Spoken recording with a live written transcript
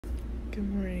Good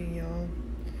morning, y'all.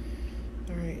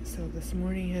 Alright, so this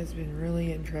morning has been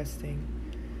really interesting.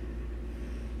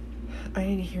 I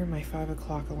didn't hear my 5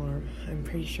 o'clock alarm. I'm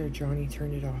pretty sure Johnny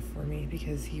turned it off for me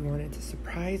because he wanted to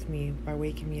surprise me by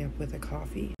waking me up with a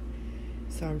coffee.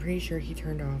 So I'm pretty sure he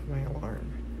turned off my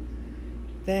alarm.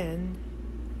 Then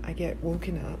I get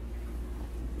woken up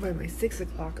by my 6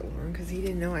 o'clock alarm because he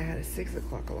didn't know I had a 6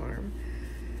 o'clock alarm.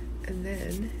 And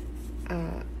then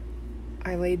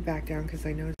I laid back down because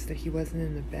I noticed that he wasn't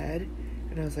in the bed,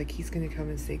 and I was like, he's gonna come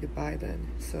and say goodbye then.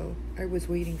 So I was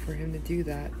waiting for him to do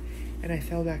that, and I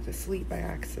fell back to sleep by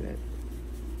accident.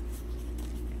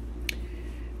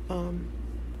 And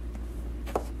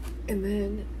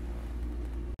then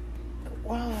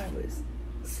while I was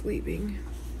sleeping,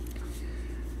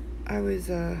 I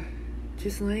was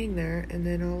just laying there, and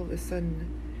then all of a sudden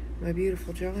my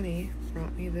beautiful Johnny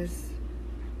brought me this.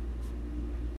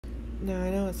 Now,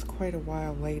 I know it's quite a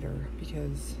while later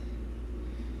because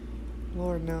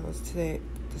Lord knows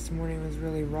this morning was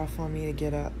really rough on me to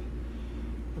get up.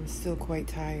 I'm still quite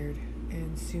tired,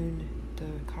 and soon the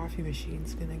coffee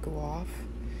machine's gonna go off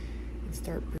and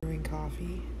start brewing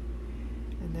coffee,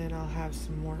 and then I'll have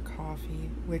some more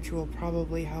coffee, which will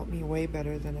probably help me way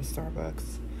better than a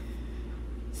Starbucks.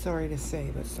 Sorry to say,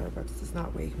 but Starbucks does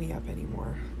not wake me up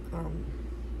anymore.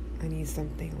 I need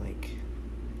something like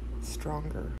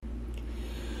stronger.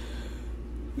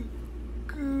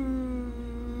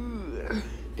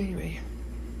 Anyway,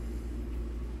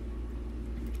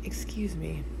 excuse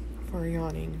me for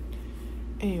yawning.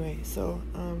 Anyway, so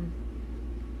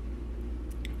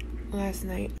last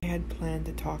night I had planned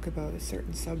to talk about a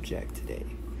certain subject today,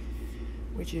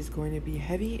 which is going to be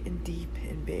heavy and deep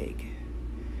and big.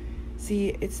 See,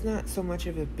 it's not so much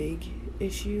of a big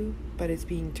issue, but it's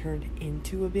being turned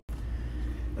into a big.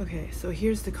 Okay, so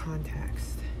here's the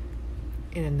context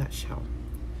in a nutshell.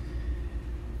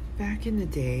 Back in the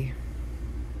day,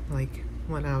 like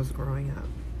when I was growing up,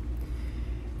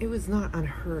 it was not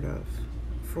unheard of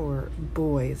for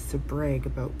boys to brag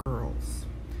about girls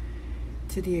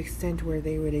to the extent where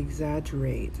they would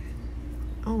exaggerate.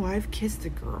 Oh, I've kissed a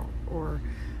girl, or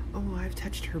oh, I've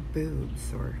touched her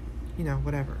boobs, or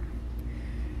whatever.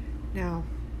 Now,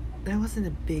 that wasn't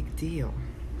a big deal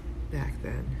back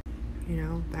then.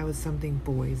 That was something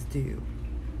boys do,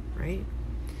 right?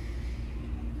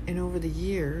 And over the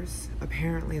years,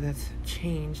 apparently that's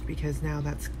changed because now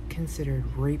that's considered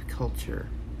rape culture.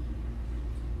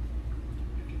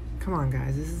 Come on,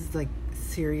 guys, this is like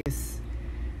serious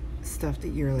stuff that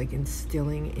you're like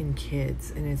instilling in kids,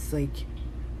 and it's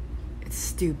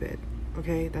stupid,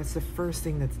 okay? That's the first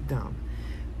thing that's dumb.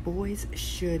 Boys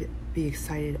should be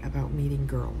excited about meeting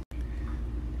girls.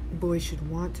 Boys should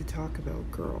want to talk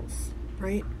about girls,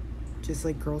 right? Just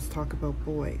like girls talk about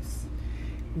boys.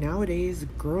 Nowadays,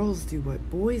 girls do what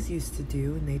boys used to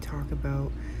do, and they talk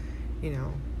about,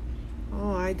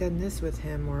 oh, I done this with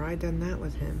him, or I done that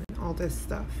with him, and all this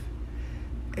stuff.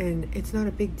 And it's not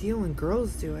a big deal when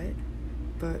girls do it,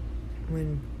 but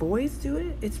when boys do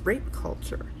it, it's rape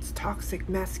culture. It's toxic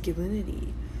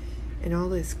masculinity and all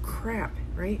this crap,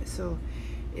 right? So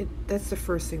that's the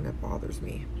first thing that bothers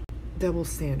me. Double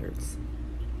standards.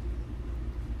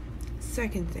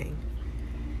 Second thing,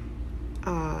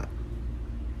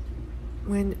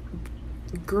 when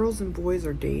girls and boys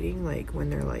are dating, like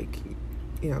when they're like,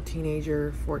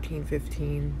 teenager, 14,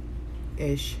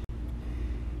 15-ish,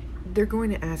 they're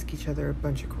going to ask each other a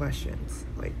bunch of questions,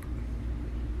 like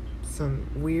some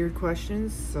weird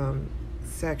questions, some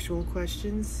sexual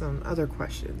questions, some other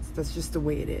questions. That's just the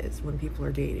way it is when people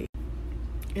are dating.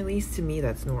 At least to me,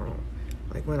 that's normal.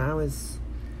 Like when I was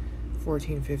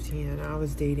 14, 15 and I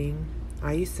was dating,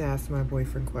 I used to ask my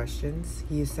boyfriend questions.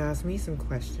 He used to ask me some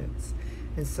questions.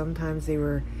 And sometimes they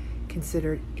were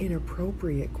considered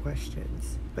inappropriate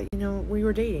questions. But we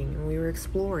were dating and we were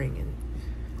exploring, and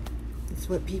it's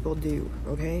what people do,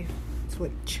 okay? It's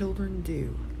what children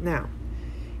do. Now,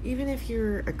 even if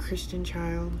you're a Christian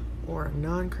child or a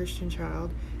non-Christian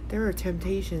child, there are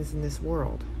temptations in this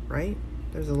world, right?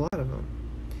 There's a lot of them.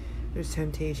 There's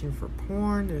temptation for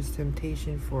porn. There's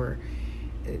temptation for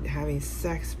having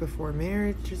sex before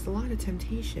marriage. There's a lot of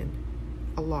temptation.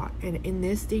 A lot. And in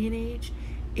this day and age,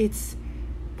 it's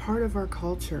part of our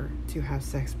culture to have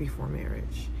sex before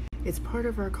marriage. It's part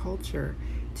of our culture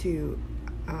to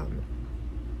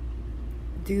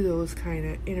do those kind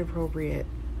of inappropriate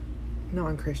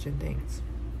non-Christian things.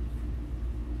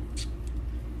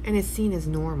 And it's seen as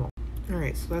normal.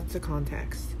 Alright, so that's the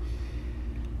context.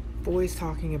 Boys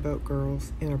talking about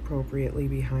girls inappropriately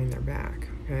behind their back,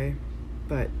 okay?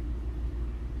 But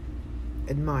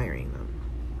admiring them.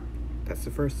 That's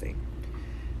the first thing.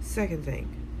 Second thing,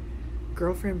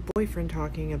 girlfriend, boyfriend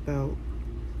talking about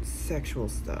sexual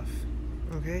stuff.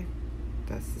 Okay?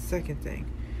 That's the second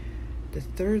thing. The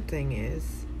third thing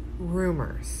is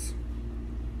rumors.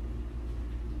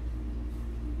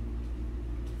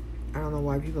 I don't know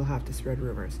why people have to spread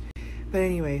rumors. But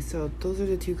anyway, so those are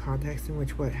the two contexts in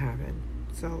which what happened.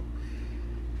 So,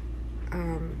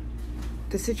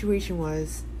 the situation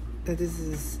was that this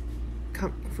is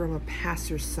come from a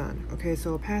pastor's son. Okay,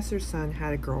 so a pastor's son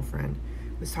had a girlfriend,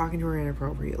 was talking to her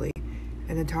inappropriately,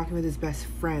 and then talking with his best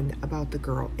friend about the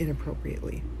girl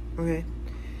inappropriately. Okay?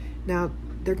 Now,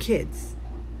 they're kids.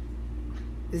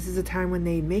 This is a time when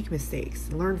they make mistakes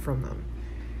and learn from them.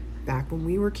 Back when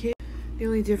we were kids, the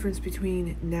only difference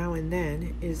between now and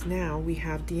then is now we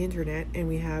have the internet and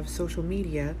we have social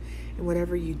media, and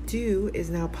whatever you do is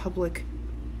now public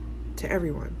to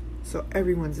everyone. So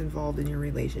everyone's involved in your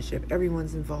relationship.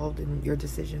 Everyone's involved in your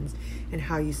decisions and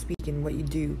how you speak and what you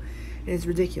do. And it's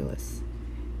ridiculous.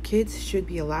 Kids should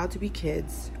be allowed to be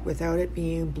kids without it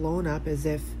being blown up as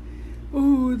if,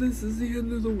 oh, this is the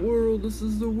end of the world. This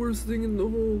is the worst thing in the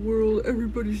whole world.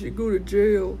 Everybody should go to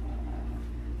jail.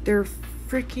 They're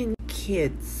freaking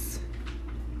kids.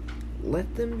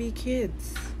 Let them be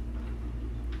kids.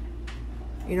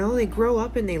 You know, they grow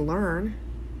up and they learn.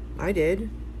 I did.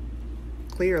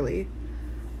 Clearly.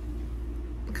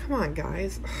 Come on,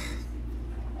 guys.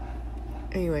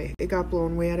 Anyway, it got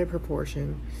blown way out of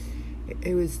proportion.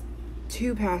 It was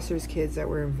two pastors' kids that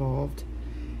were involved.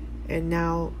 And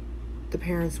now the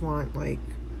parents want, like,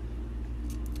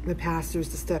 the pastors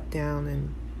to step down.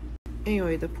 And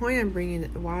anyway, the point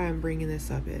why I'm bringing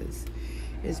this up is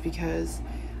because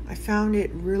I found it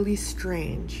really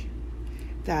strange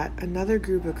that another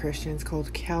group of Christians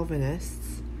called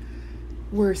Calvinists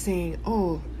were saying,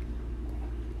 oh,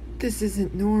 this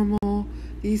isn't normal.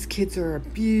 These kids are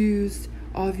abused.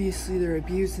 Obviously, they're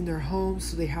abused in their homes,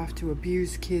 so they have to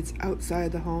abuse kids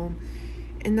outside the home.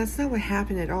 And that's not what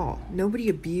happened at all. Nobody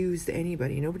abused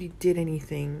anybody. Nobody did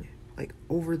anything, like,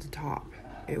 over the top.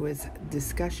 It was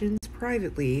discussions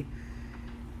privately,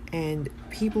 and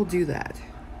people do that,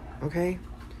 okay?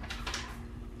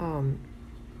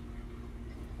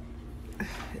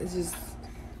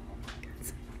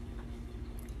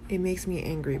 It makes me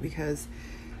angry because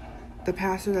the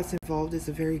pastor that's involved is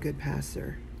a very good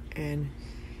pastor, and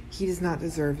he does not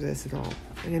deserve this at all.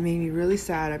 And it made me really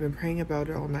sad. I've been praying about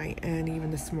it all night and even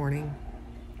this morning.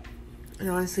 And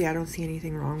honestly, I don't see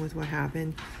anything wrong with what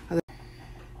happened.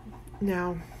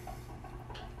 Now,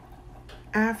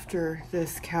 after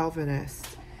this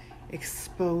Calvinist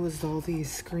exposed all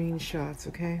these screenshots,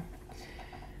 okay?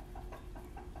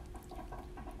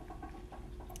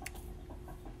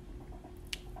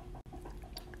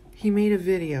 He made a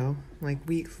video, like,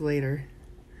 weeks later,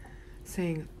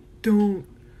 saying, don't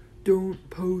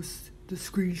post the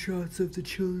screenshots of the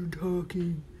children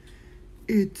talking.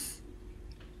 It's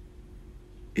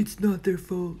not their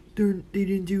fault. They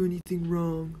didn't do anything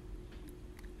wrong.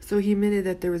 So he admitted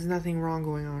that there was nothing wrong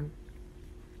going on.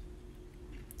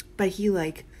 But he,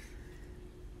 like,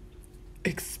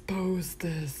 exposed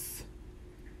this.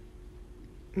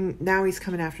 Now he's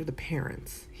coming after the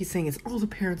parents. He's saying it's all the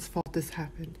parents' fault this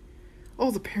happened.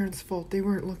 All the parents' fault. They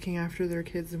weren't looking after their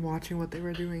kids and watching what they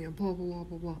were doing and blah, blah, blah,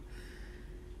 blah, blah.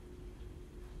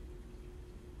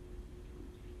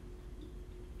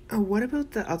 Oh, what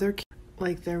about the other kids?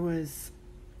 Like, there was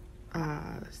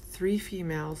 3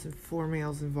 females and 4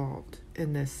 males involved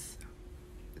in this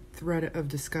thread of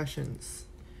discussions.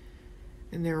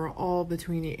 And they were all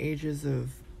between the ages of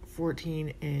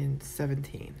 14 and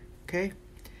 17. Okay?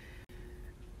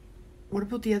 What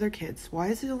about the other kids? Why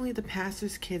is it only the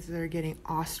pastor's kids that are getting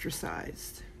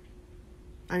ostracized?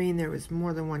 I mean, there was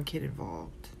more than one kid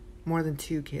involved. More than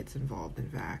 2 kids involved, in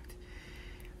fact.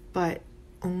 But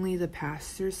only the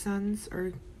pastor's sons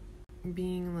are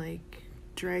being, like,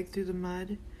 dragged through the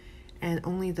mud. And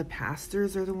only the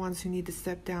pastors are the ones who need to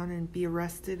step down and be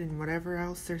arrested and whatever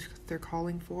else they're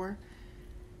calling for.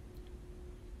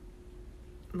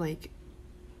 Like,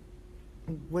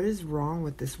 what is wrong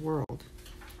with this world?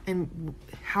 And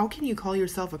how can you call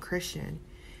yourself a Christian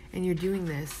and you're doing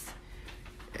this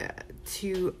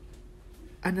to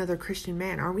another Christian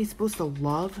man? Aren't we supposed to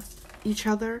love each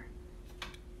other?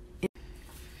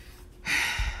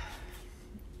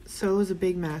 So it was a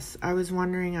big mess. I was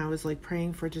wondering, I was, like,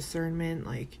 praying for discernment,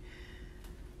 like,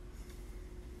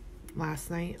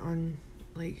 last night on,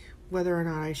 like, whether or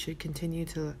not I should continue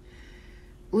to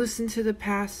listen to the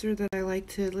pastor that I like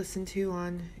to listen to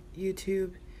on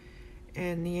YouTube.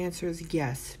 And the answer is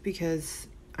yes, because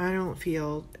I don't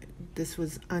feel this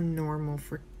was unnormal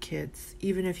for kids.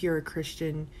 Even if you're a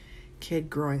Christian kid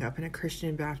growing up in a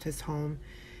Christian Baptist home,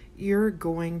 you're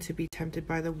going to be tempted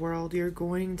by the world. You're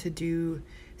going to do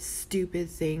stupid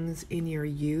things in your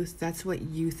youth. That's what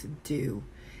youth do.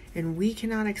 And we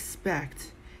cannot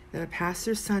expect that a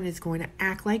pastor's son is going to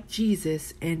act like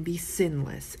Jesus and be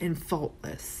sinless and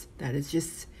faultless. That's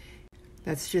just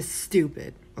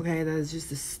stupid. Okay, that is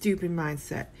just a stupid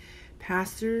mindset.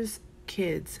 Pastors'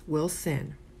 kids will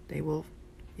sin. They will,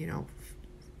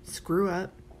 screw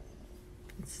up.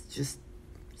 It's just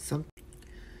something.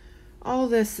 All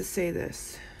this to say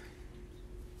this.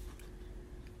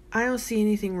 I don't see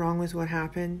anything wrong with what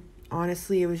happened.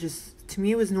 Honestly, to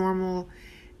me, it was normal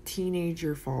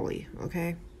teenager folly,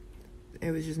 okay?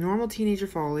 It was just normal teenager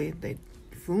folly. They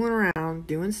fooling around,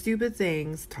 doing stupid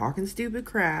things, talking stupid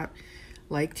crap,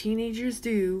 like teenagers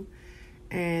do,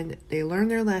 and they learn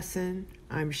their lesson.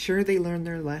 I'm sure they learned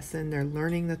their lesson. They're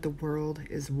learning that the world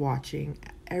is watching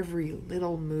every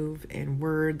little move and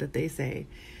word that they say.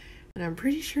 And I'm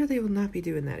pretty sure they will not be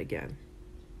doing that again.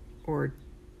 Or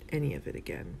any of it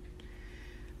again.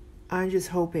 I'm just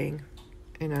hoping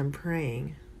and I'm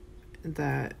praying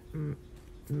that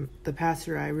the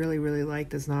pastor I really, really like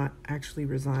does not actually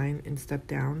resign and step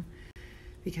down.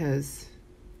 Because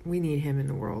we need him in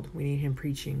the world. We need him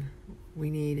preaching. We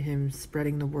need him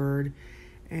spreading the word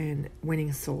and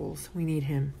winning souls. We need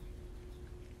him.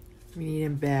 We need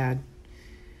him bad.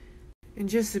 And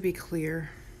just to be clear,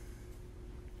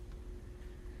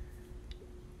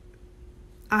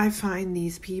 I find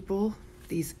these people,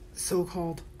 these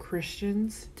so-called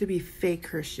Christians, to be fake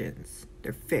Christians.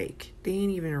 They're fake. They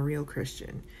ain't even a real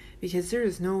Christian. Because there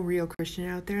is no real Christian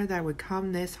out there that would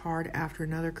come this hard after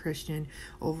another Christian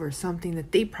over something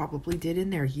that they probably did in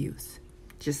their youth.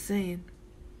 Just saying.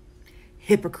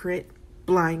 Hypocrite,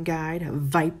 blind guide,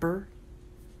 viper.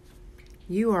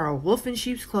 You are a wolf in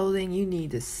sheep's clothing. You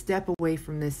need to step away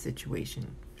from this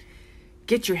situation.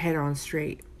 Get your head on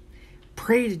straight.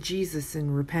 Pray to Jesus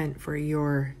and repent for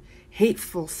your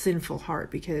hateful, sinful heart,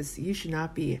 because you should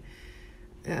not be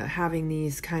having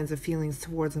these kinds of feelings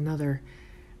towards another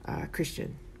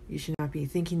Christian. You should not be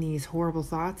thinking these horrible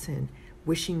thoughts and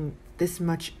wishing this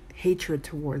much hatred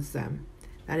towards them.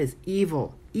 That is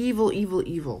evil. Evil, evil,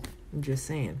 evil. I'm just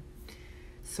saying.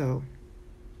 So,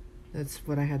 that's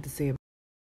what I had to say about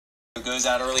Who goes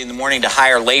out early in the morning to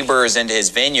hire laborers into his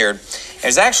vineyard.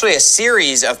 There's actually a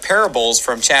series of parables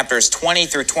from chapters 20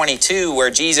 through 22 where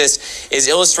Jesus is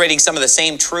illustrating some of the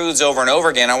same truths over and over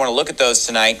again. I want to look at those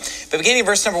tonight. But beginning of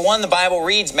verse number 1, the Bible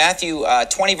reads, Matthew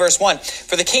 20, verse 1,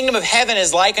 "For the kingdom of heaven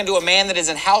is like unto a man that is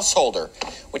an householder,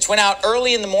 which went out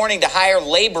early in the morning to hire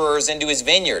laborers into his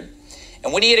vineyard.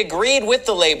 And when he had agreed with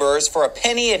the laborers for a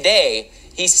penny a day,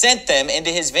 he sent them into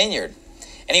his vineyard.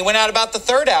 And he went out about the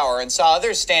third hour and saw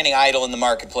others standing idle in the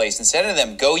marketplace and said unto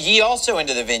them, Go ye also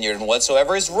into the vineyard, and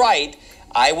whatsoever is right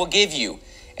I will give you.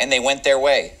 And they went their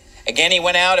way. Again he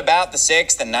went out about the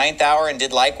 6th and 9th hour and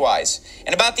did likewise.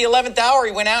 And about the 11th hour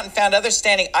he went out and found others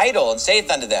standing idle, and saith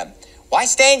unto them, Why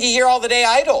stand ye here all the day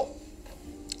idle?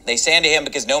 They say unto him,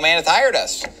 Because no man hath hired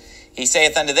us. He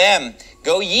saith unto them,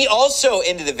 Go ye also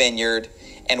into the vineyard,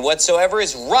 and whatsoever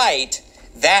is right,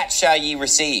 that shall ye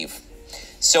receive.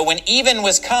 So when even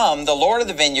was come, the Lord of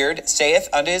the vineyard saith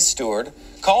unto his steward,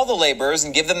 Call the laborers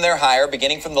and give them their hire,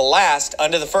 beginning from the last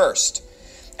unto the first.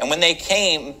 And when they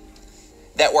came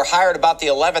that were hired about the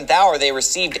 11th hour, they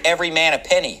received every man a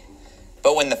penny.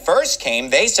 But when the first came,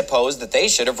 they supposed that they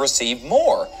should have received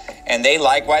more. And they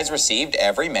likewise received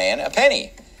every man a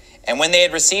penny. And when they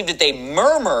had received it, they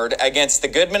murmured against the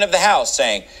goodman of the house,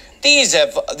 saying, These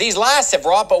last have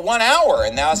wrought but 1 hour,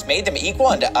 and thou hast made them equal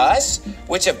unto us,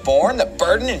 which have borne the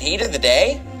burden and heat of the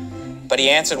day. But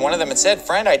he answered one of them and said,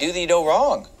 Friend, I do thee no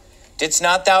wrong. Didst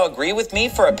not thou agree with me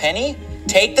for a penny?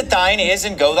 Take that thine is,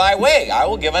 and go thy way. I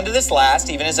will give unto this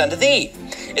last, even as unto thee.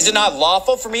 Is it not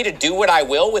lawful for me to do what I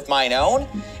will with mine own?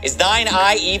 Is thine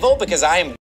eye evil, because I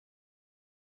am...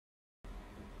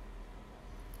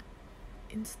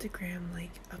 Instagram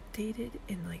updated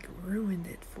and ruined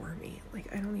it for me.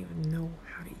 I don't even know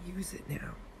how to use it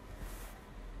now.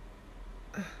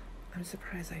 I'm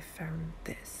surprised I found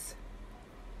this.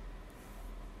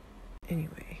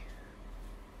 Anyway,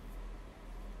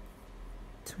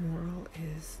 tomorrow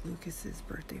is Lucas's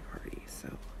birthday party,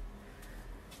 so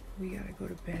we gotta go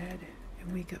to bed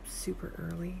and wake up super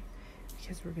early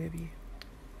because we're going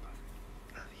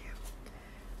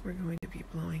to be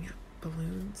blowing up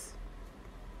balloons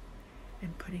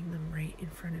and putting them right in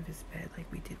front of his bed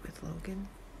like we did with Logan.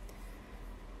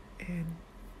 And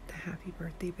the happy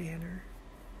birthday banner.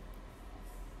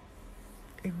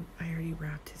 And I already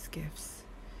wrapped his gifts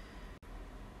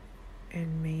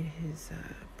and made his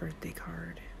birthday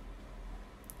card.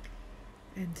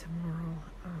 And tomorrow,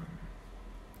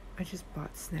 I just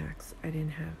bought snacks. I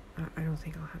don't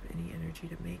think I'll have any energy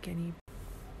to make any.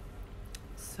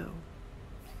 So,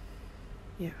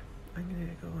 yeah, I'm going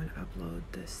to go and upload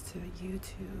this to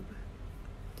YouTube.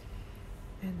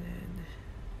 And then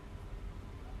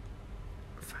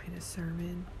find a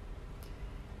sermon,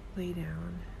 lay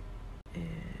down,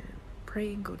 and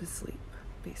pray and go to sleep,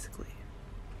 basically.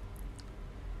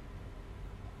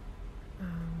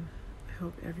 I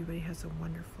hope everybody has a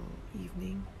wonderful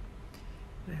evening.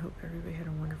 And I hope everybody had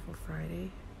a wonderful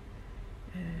Friday.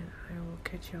 And I will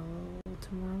catch y'all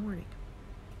tomorrow morning.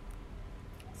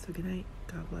 So good night.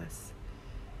 God bless.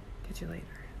 Catch you later.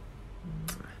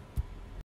 Mwah.